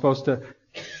Paul, and he's supposed to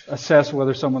assess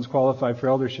whether someone's qualified for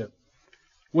eldership.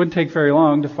 Wouldn't take very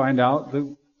long to find out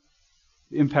the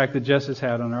impact that Jess has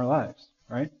had on our lives,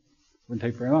 right? Wouldn't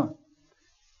take very long.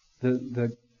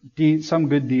 Some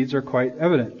good deeds are quite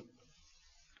evident.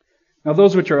 Now,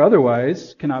 those which are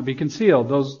otherwise cannot be concealed.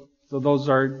 Those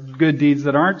are good deeds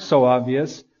that aren't so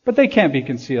obvious, but they can't be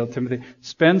concealed, Timothy.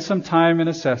 Spend some time in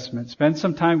assessment. Spend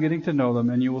some time getting to know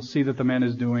them, and you will see that the man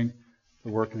is doing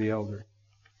the work of the elder.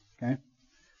 Okay?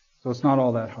 So it's not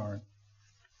all that hard.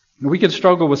 Now, we could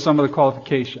struggle with some of the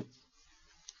qualifications.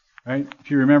 Right?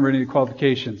 If you remember any of the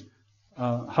qualifications,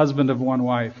 husband of one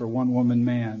wife or one woman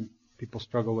man, people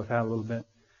struggle with that a little bit.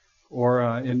 Or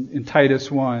in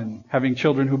Titus 1, having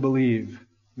children who believe,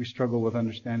 we struggle with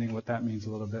understanding what that means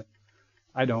a little bit.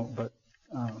 I don't, but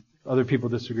other people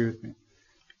disagree with me.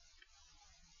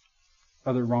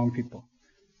 Other wrong people.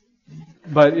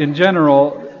 But in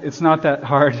general, it's not that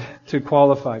hard to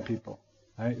qualify people.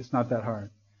 Right? It's not that hard.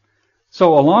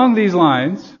 So along these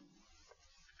lines,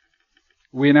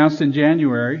 we announced in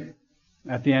January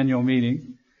at the annual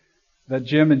meeting that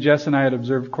Jim and Jess and I had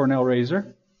observed Cornell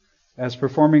Razor as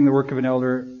performing the work of an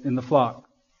elder in the flock.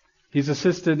 He's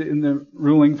assisted in the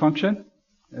ruling function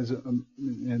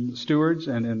in stewards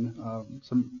and in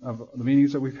some of the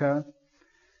meetings that we've had.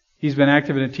 He's been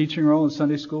active in a teaching role in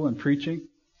Sunday school and preaching.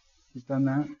 He's done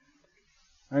that.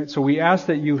 All right, so we ask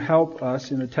that you help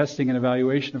us in the testing and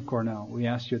evaluation of Cornell. We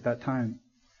asked you at that time.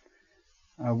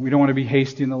 We don't want to be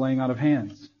hasty in the laying out of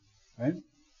hands. Right?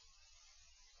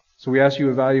 So we ask you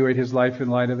to evaluate his life in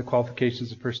light of the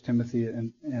qualifications of 1 Timothy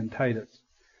and Titus.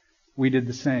 We did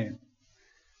the same.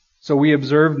 So we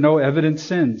observed no evident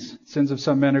sins. Sins of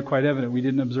some men are quite evident. We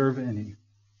didn't observe any.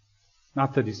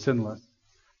 Not that he's sinless.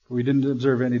 But we didn't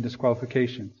observe any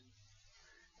disqualifications.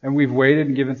 And we've waited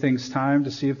and given things time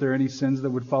to see if there are any sins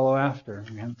that would follow after.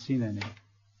 We haven't seen any.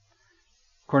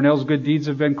 Cornell's good deeds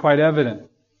have been quite evident.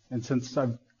 And since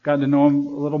I've gotten to know him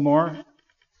a little more,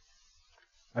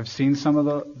 I've seen some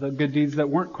of the good deeds that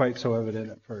weren't quite so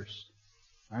evident at first.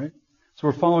 Right? So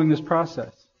we're following this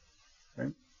process.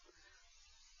 Right?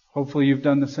 Hopefully you've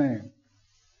done the same.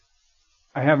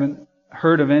 I haven't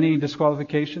heard of any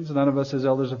disqualifications. None of us as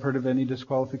elders have heard of any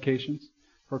disqualifications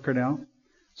for Cornell.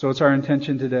 So it's our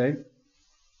intention today,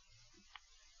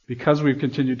 because we've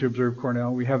continued to observe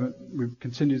Cornell, we've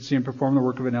continued to see him perform the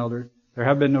work of an elder. There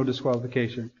have been no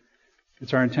disqualification.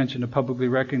 It's our intention to publicly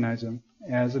recognize him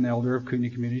as an elder of Kootenai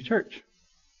Community Church.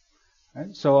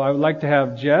 Right? So I would like to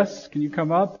have Jess, can you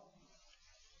come up?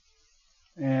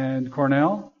 And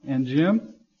Cornell and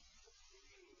Jim.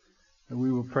 And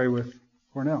we will pray with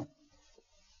Cornell.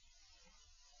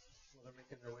 While they're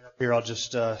making their way up here, I'll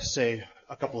just say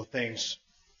a couple of things.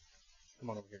 Come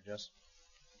on over here, Jess.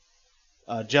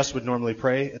 Jess would normally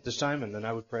pray at this time, and then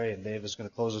I would pray, and Dave is going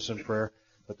to close us in prayer.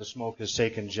 But the smoke has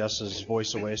taken Jess's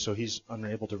voice away, so he's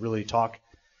unable to really talk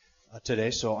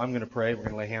today. So I'm going to pray. We're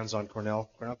going to lay hands on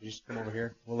Cornell. Cornell, can you just come over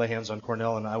here? We'll lay hands on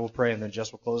Cornell, and I will pray, and then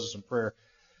Jess will close us in prayer.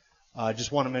 I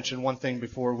just want to mention one thing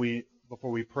before we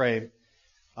pray.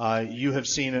 You have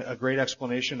seen a great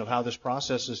explanation of how this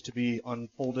process is to be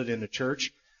unfolded in a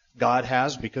church. God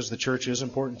has, because the church is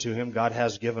important to him, God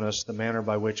has given us the manner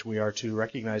by which we are to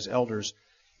recognize elders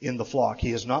in the flock.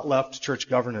 He has not left church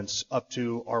governance up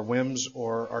to our whims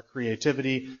or our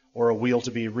creativity or a wheel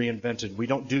to be reinvented. We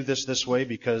don't do this way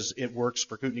because it works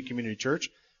for Kootenai Community Church.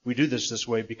 We do this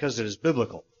way because it is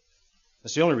biblical.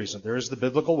 That's the only reason. There is the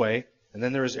biblical way, and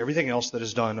then there is everything else that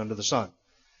is done under the sun.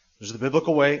 There's the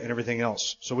biblical way and everything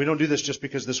else. So we don't do this just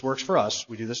because this works for us.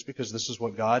 We do this because this is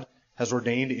what God has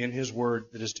ordained in his word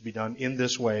that is to be done in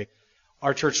this way.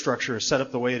 Our church structure is set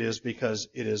up the way it is because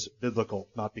it is biblical,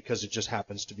 not because it just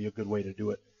happens to be a good way to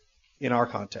do it in our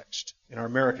context, in our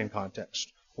American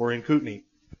context, or in Kootenai.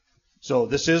 So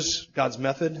this is God's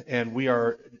method, and we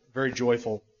are very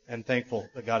joyful and thankful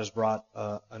that God has brought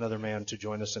another man to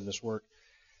join us in this work.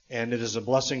 And it is a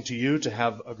blessing to you to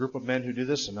have a group of men who do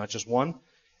this, and not just one.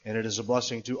 And it is a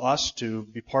blessing to us to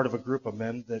be part of a group of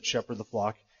men that shepherd the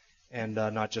flock, and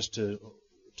not just to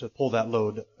pull that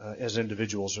load as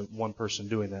individuals or one person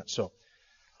doing that. So,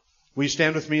 will you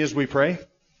stand with me as we pray?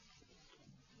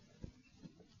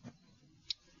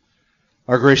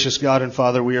 Our gracious God and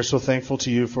Father, we are so thankful to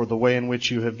you for the way in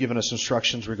which you have given us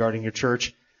instructions regarding your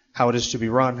church, how it is to be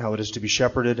run, how it is to be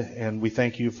shepherded, and we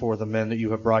thank you for the men that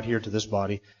you have brought here to this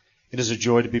body. It is a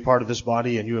joy to be part of this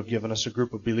body, and you have given us a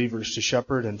group of believers to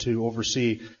shepherd and to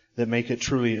oversee that make it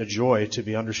truly a joy to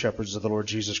be under shepherds of the Lord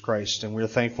Jesus Christ. And we are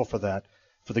thankful for that,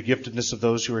 for the giftedness of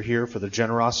those who are here, for their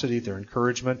generosity, their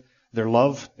encouragement, their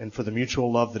love, and for the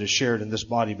mutual love that is shared in this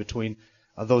body between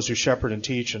those who shepherd and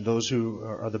teach and those who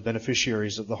are the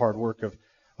beneficiaries of the hard work of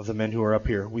the men who are up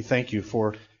here. We thank you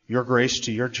for your grace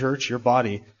to your church, your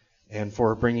body, and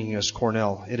for bringing us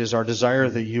Cornell. It is our desire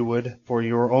that you would, for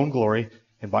your own glory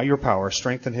and by your power,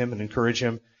 strengthen him and encourage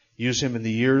him, use him in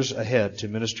the years ahead to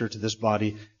minister to this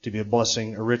body, to be a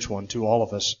blessing, a rich one to all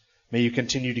of us. May you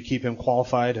continue to keep him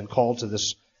qualified and called to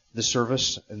this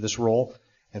service and this role,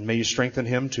 and may you strengthen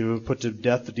him to put to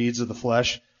death the deeds of the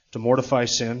flesh, to mortify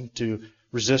sin, to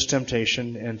resist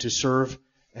temptation, and to serve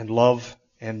and love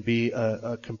and be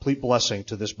a complete blessing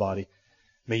to this body.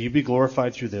 May you be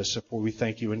glorified through this, for we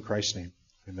thank you in Christ's name.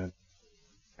 Amen.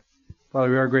 Father,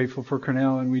 we are grateful for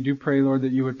Cornell, and we do pray, Lord,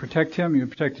 that you would protect him, you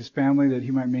would protect his family, that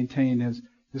he might maintain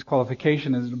his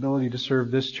qualification, his ability to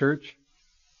serve this church.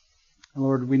 And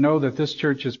Lord, we know that this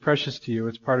church is precious to you.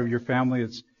 It's part of your family.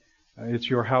 It's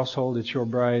your household. It's your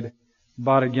bride,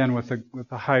 bought again with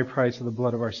the high price of the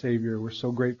blood of our Savior. We're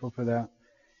so grateful for that.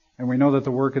 And we know that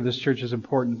the work of this church is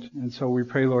important. And so we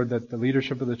pray, Lord, that the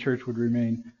leadership of the church would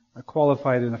remain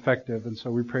qualified and effective. And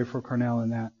so we pray for Cornell in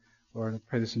that. Lord, I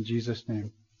pray this in Jesus'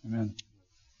 name. Amen.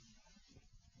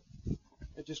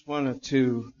 I just wanted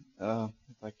to,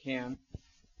 if I can,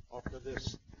 offer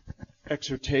this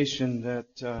exhortation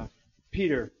that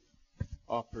Peter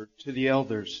offered to the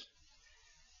elders.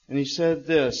 And he said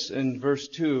this in verse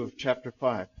 2 of chapter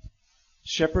 5.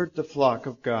 Shepherd the flock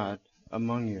of God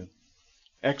among you,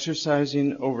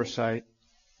 exercising oversight,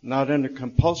 not under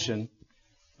compulsion,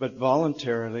 but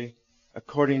voluntarily,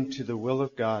 according to the will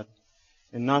of God,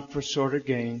 and not for sordid of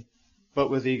gain, but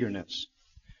with eagerness,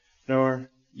 nor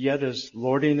yet as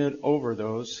lording it over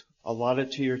those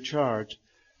allotted to your charge,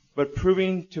 but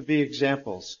proving to be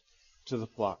examples to the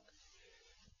flock.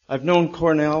 I've known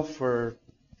Cornell for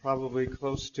probably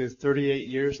close to 38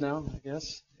 years now, I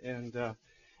guess, and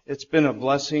it's been a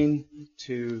blessing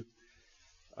to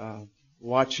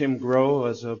watch him grow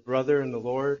as a brother in the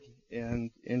Lord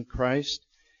and in Christ.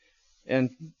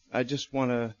 And I just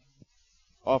want to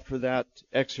offer that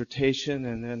exhortation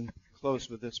and then close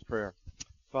with this prayer.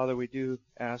 Father, we do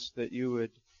ask that you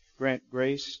would grant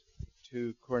grace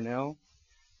to Cornell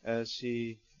as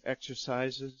he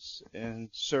exercises and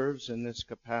serves in this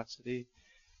capacity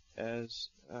as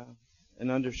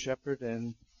an under shepherd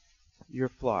and your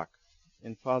flock.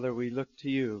 And Father, we look to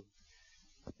you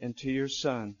and to your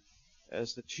Son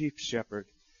as the chief shepherd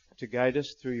to guide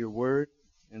us through your word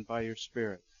and by your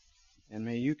Spirit. And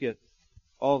may you get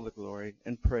all the glory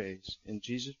and praise in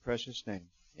Jesus' precious name.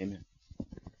 Amen.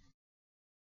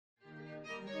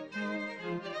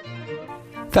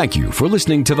 Thank you for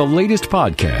listening to the latest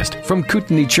podcast from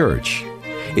Kootenai Church.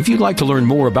 If you'd like to learn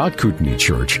more about Kootenai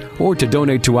Church or to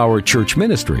donate to our church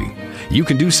ministry, you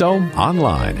can do so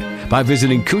online by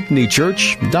visiting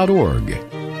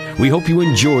kootenaichurch.org. We hope you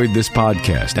enjoyed this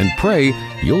podcast and pray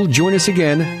you'll join us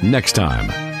again next time.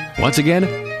 Once again,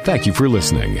 thank you for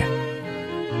listening.